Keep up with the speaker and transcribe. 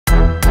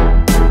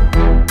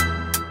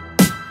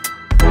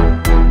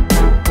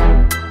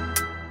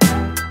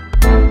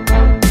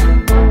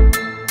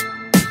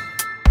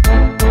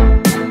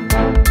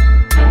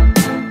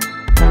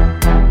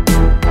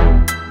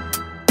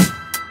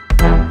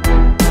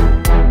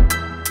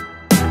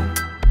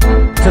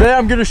Today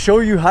I'm going to show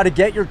you how to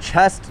get your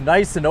chest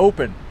nice and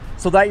open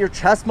so that your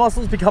chest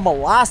muscles become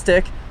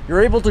elastic. You're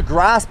able to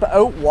grasp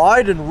out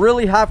wide and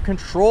really have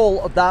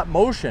control of that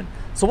motion.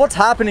 So what's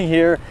happening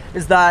here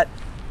is that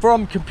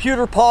from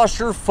computer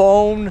posture,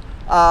 phone,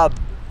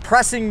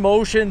 pressing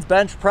motions,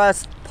 bench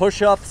press,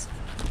 push-ups,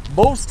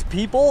 most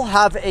people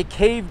have a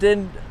caved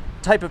in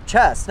type of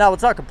chest. Now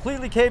it's not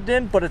completely caved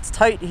in, but it's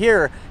tight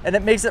here and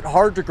it makes it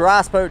hard to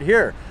grasp out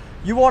here.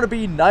 You want to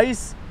be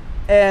nice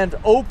and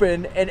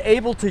open and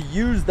able to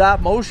use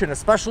that motion,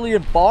 especially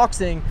in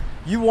boxing.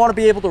 You want to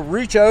be able to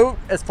reach out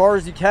as far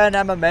as you can,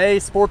 MMA,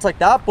 sports like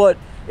that, but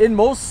in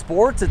most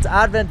sports it's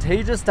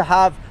advantageous to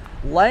have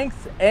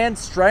length and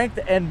strength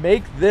and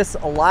make this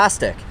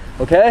elastic.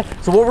 Okay,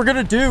 so what we're going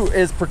to do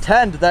is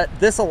pretend that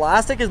this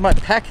elastic is my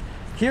pec.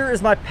 Here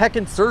is my pec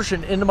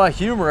insertion into my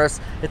humerus.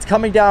 It's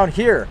coming down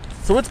here,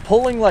 so it's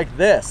pulling like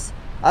this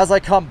as I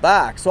come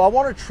back. So I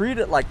want to treat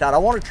it like that. I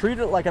want to treat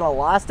it like an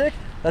elastic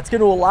that's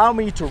going to allow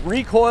me to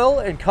recoil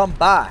and come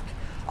back.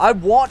 I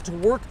want to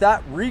work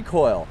that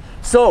recoil.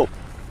 So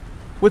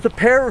with a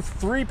pair of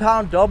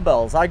 3-pound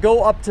dumbbells, I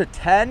go up to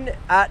 10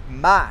 at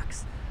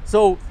max.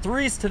 So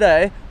 3s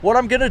today. What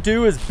I'm going to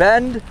do is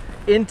bend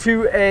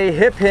into a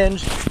hip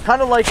hinge,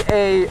 kind of like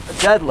a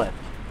deadlift,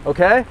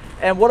 okay?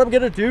 And what I'm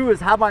going to do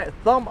is have my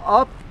thumb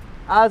up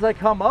as I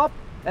come up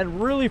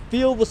and really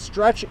feel the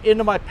stretch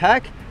into my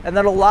pec and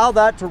then allow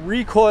that to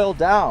recoil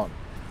down.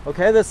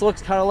 Okay, this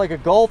looks kind of like a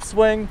golf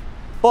swing,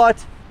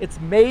 but it's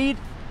made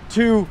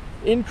to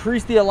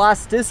increase the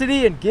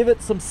elasticity and give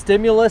it some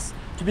stimulus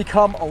to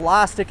become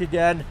elastic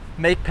again,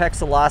 make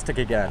pecs elastic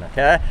again,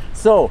 okay?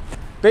 So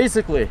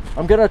basically,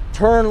 I'm gonna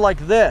turn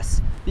like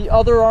this. The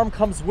other arm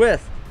comes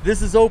with.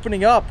 This is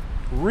opening up.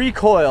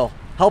 Recoil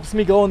helps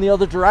me go in the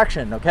other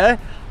direction, okay?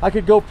 I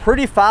could go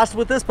pretty fast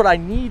with this, but I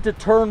need to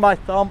turn my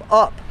thumb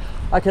up.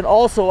 I can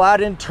also add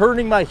in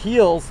turning my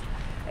heels,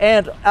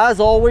 and as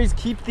always,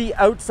 keep the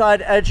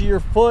outside edge of your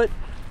foot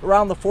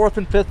around the 4th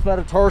and 5th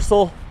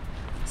metatarsal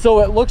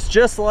so it looks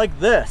just like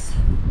this,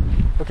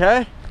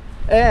 okay?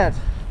 And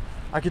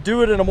I could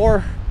do it in a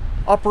more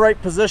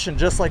upright position,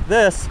 just like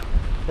this.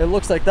 It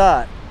looks like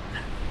that.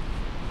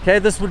 Okay,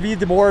 this would be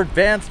the more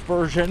advanced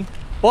version,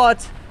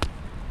 but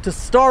to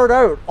start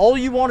out, all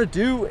you want to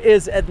do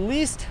is at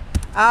least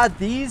add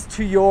these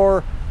to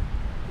your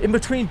in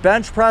between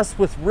bench press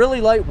with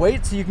really light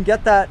weight, so you can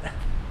get that,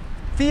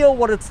 feel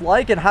what it's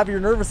like and have your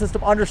nervous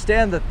system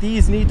understand that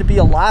these need to be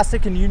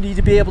elastic and you need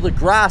to be able to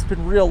grasp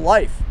in real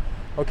life.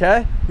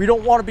 Okay, we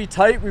don't want to be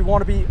tight, we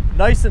want to be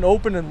nice and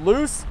open and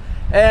loose.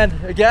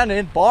 And again,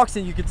 in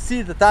boxing you can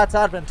see that that's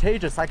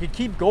advantageous. I could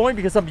keep going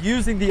because I'm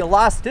using the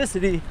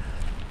elasticity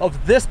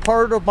of this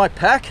part of my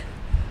pec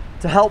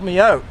to help me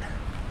out.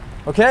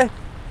 Okay,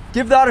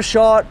 give that a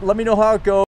shot, let me know how it goes.